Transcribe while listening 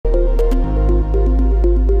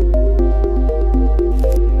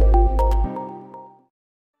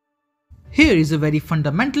Here is a very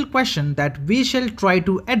fundamental question that we shall try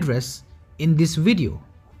to address in this video.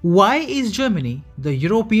 Why is Germany, the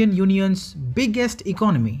European Union's biggest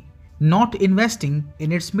economy, not investing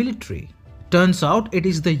in its military? Turns out it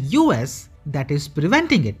is the US that is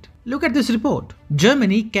preventing it. Look at this report.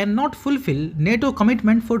 Germany cannot fulfill NATO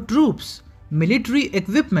commitment for troops, military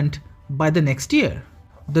equipment by the next year.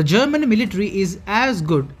 The German military is as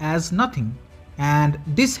good as nothing, and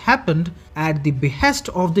this happened at the behest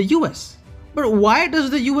of the US. But why does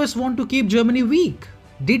the US want to keep Germany weak?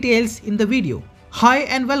 Details in the video. Hi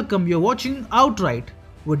and welcome, you're watching Outright.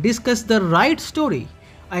 We discuss the right story.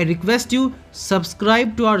 I request you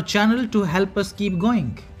subscribe to our channel to help us keep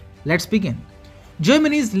going. Let's begin.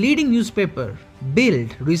 Germany's leading newspaper,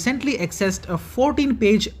 Bild, recently accessed a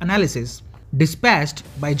 14-page analysis dispatched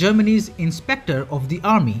by Germany's Inspector of the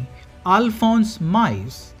Army, Alphonse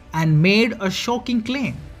Mayes, and made a shocking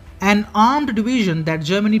claim. An armed division that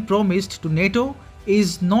Germany promised to NATO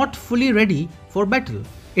is not fully ready for battle.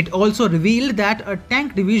 It also revealed that a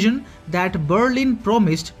tank division that Berlin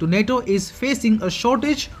promised to NATO is facing a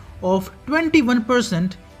shortage of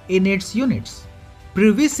 21% in its units.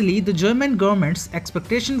 Previously, the German government's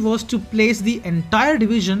expectation was to place the entire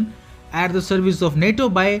division at the service of NATO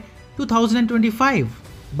by 2025,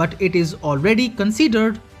 but it is already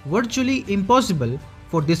considered virtually impossible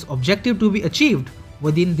for this objective to be achieved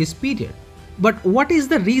within this period. But what is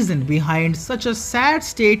the reason behind such a sad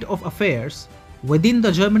state of affairs within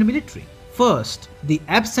the German military? First, the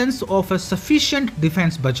absence of a sufficient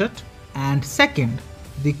defense budget, and second,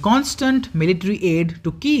 the constant military aid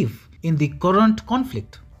to Kiev in the current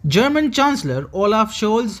conflict. German Chancellor Olaf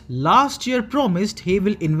Scholz last year promised he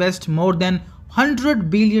will invest more than $100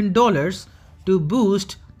 billion to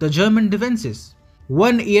boost the German defenses.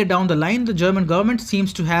 1 year down the line, the German government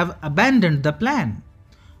seems to have abandoned the plan.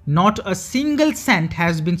 Not a single cent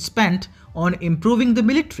has been spent on improving the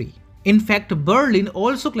military. In fact, Berlin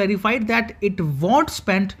also clarified that it won't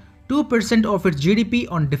spend 2% of its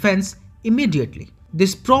GDP on defense immediately.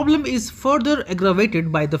 This problem is further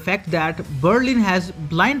aggravated by the fact that Berlin has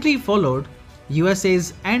blindly followed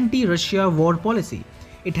USA's anti-Russia war policy.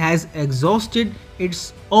 It has exhausted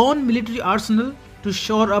its own military arsenal to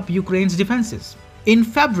shore up Ukraine's defenses. In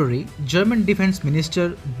February, German Defense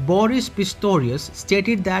Minister Boris Pistorius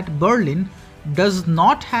stated that Berlin does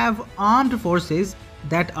not have armed forces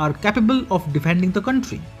that are capable of defending the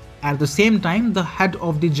country. At the same time, the head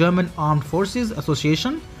of the German Armed Forces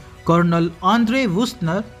Association, Colonel Andre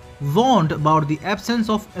Wüstner, warned about the absence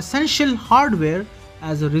of essential hardware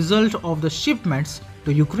as a result of the shipments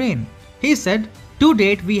to Ukraine. He said, "To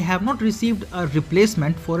date, we have not received a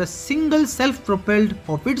replacement for a single self-propelled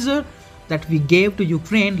howitzer that we gave to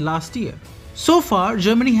Ukraine last year." So far,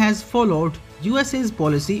 Germany has followed USA's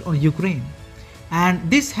policy on Ukraine, and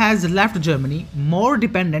this has left Germany more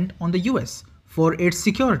dependent on the US for its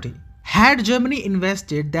security. Had Germany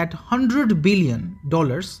invested that $100 billion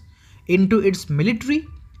into its military,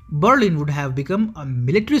 Berlin would have become a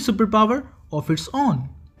military superpower of its own.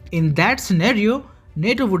 In that scenario,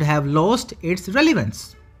 NATO would have lost its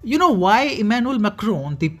relevance. You know why Emmanuel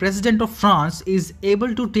Macron, the president of France, is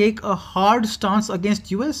able to take a hard stance against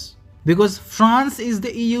US? Because France is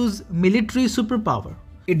the EU's military superpower.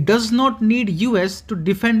 It does not need US to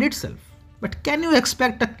defend itself. But can you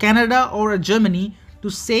expect a Canada or a Germany to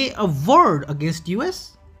say a word against US?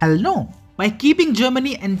 Hell no. By keeping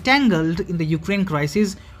Germany entangled in the Ukraine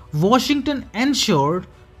crisis, Washington ensured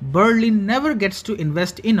Berlin never gets to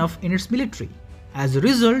invest enough in its military. As a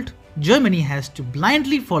result, Germany has to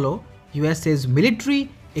blindly follow USA's military,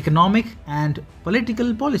 economic and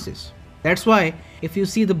political policies. That's why, if you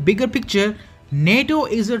see the bigger picture, NATO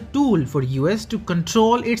is a tool for US to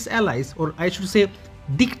control its allies, or I should say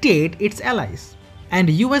dictate its allies. And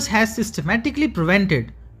US has systematically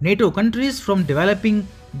prevented NATO countries from developing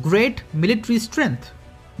great military strength.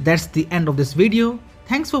 That's the end of this video.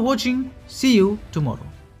 Thanks for watching. See you tomorrow.